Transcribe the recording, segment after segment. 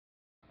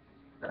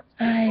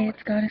Hi,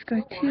 it's Goddess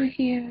Girl 2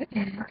 here.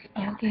 It's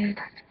August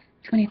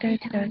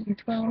 23rd,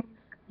 2012. I'm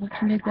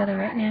watching Big Brother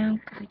right now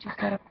because I just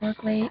got off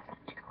work late.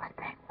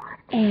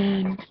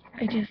 And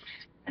I just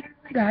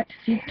got to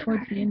see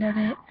towards the end of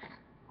it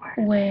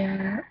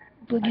where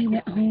Boogie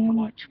went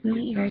home, which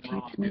really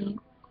irritates me.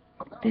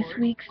 This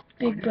week's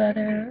Big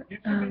Brother,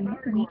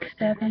 week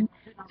 7,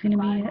 is going to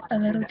be a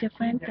little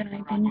different than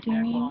I've been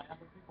doing.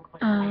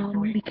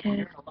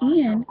 Because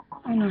Ian,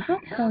 I don't know how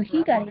the hell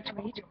he got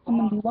HOH. I'm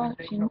going to be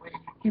watching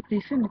here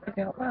pretty soon to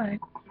figure out why.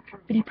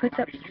 But he puts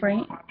up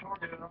Frank.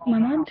 My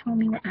mom told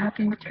me what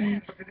happened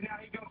between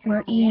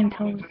where Ian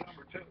told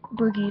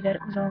Boogie that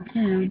it was all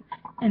him,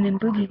 and then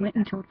Boogie went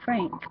and told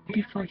Frank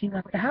before he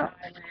left the house.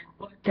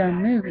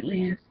 Dumb move,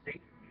 Ian.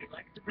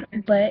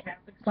 But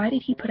why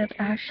did he put up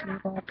Ashley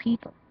of all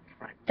people?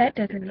 That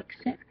doesn't make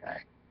sense.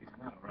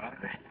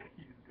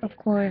 Of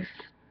course,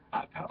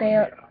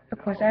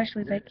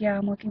 Ashley's like, yeah,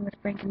 I'm working with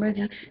Frank and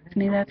Boogie, so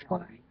maybe that's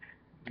why.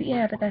 But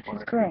yeah, but that's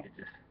his girl,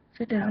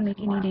 so it doesn't make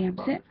any damn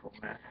sense.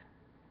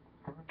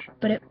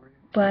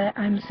 But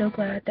I'm so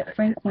glad that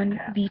Frank won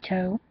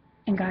veto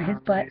and got his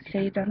butt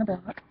saved on the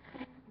block.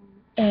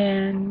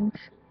 And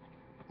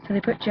so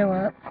they put Joe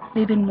up.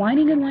 They've been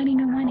whining and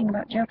whining and whining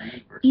about Joe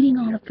eating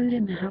all the food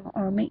in the house,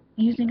 or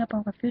using up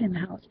all the food in the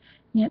house.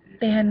 And yet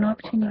they had an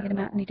opportunity to get him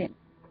out and he didn't.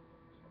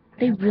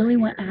 They really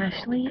want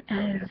Ashley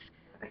as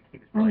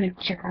on the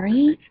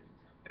jury.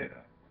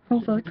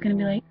 Whole vote's gonna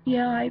be like,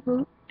 yeah, I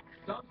vote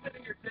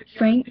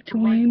Frank to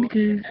win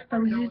because I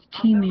was his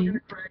teammate.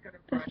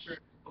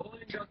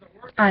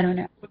 I don't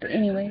know. But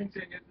anyways,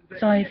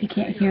 sorry if you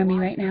can't hear me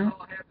right now.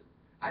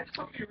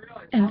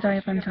 And sorry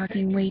if I'm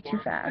talking way too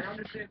fast.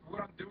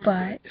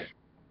 But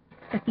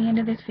at the end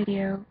of this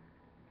video,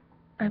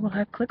 I will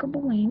have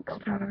clickable links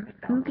for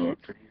who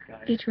gets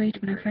HOH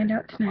when I find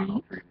out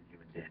tonight.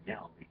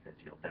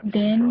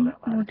 Then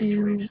we'll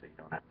do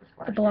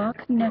the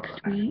block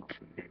next week,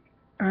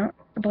 or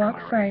the block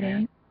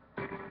Friday,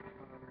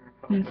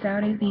 and then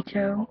Saturday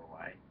veto.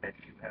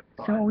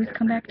 So always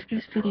come back to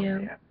this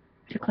video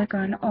to click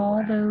on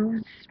all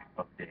those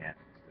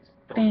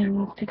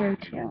things to go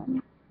to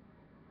them,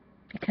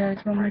 because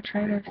we're going to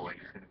try this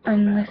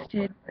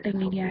unlisted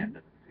thing again.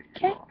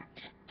 Okay?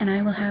 And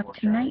I will have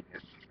tonight's,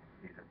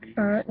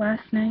 or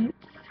last night's,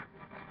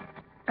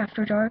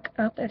 After Dark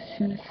up as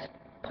soon as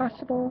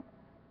possible.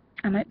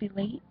 I might be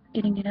late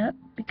getting it up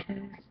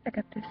because I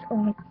got this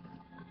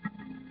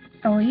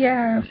oh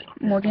yeah,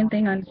 Morgan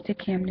thing on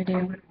Stickcam to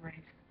do.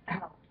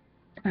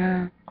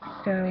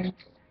 So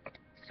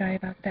sorry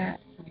about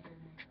that.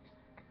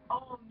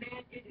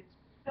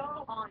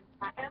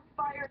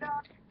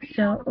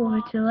 So over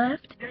to the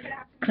left,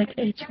 click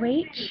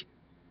HOH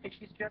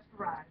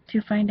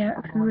to find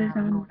out who is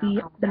on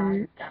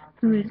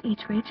who is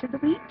HOH of the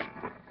week.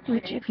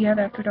 Which, if you have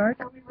After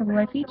Dark or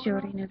Life Each, you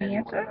already know the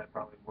answer.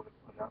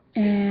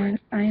 And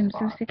I am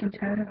so sick and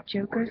tired of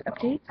Joker's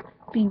updates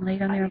being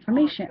late on their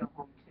information.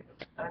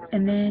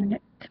 And then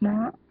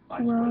tomorrow,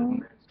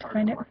 to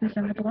find out who's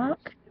on the block,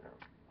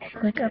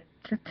 click up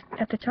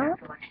at the top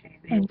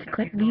and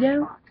click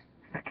veto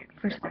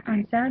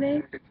on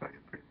Saturday.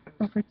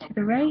 Over to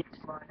the right,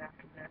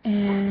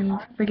 and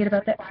forget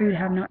about that food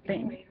have not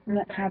thing. We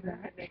won't have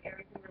that.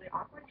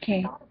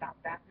 Okay.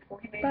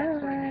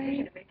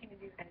 Bye.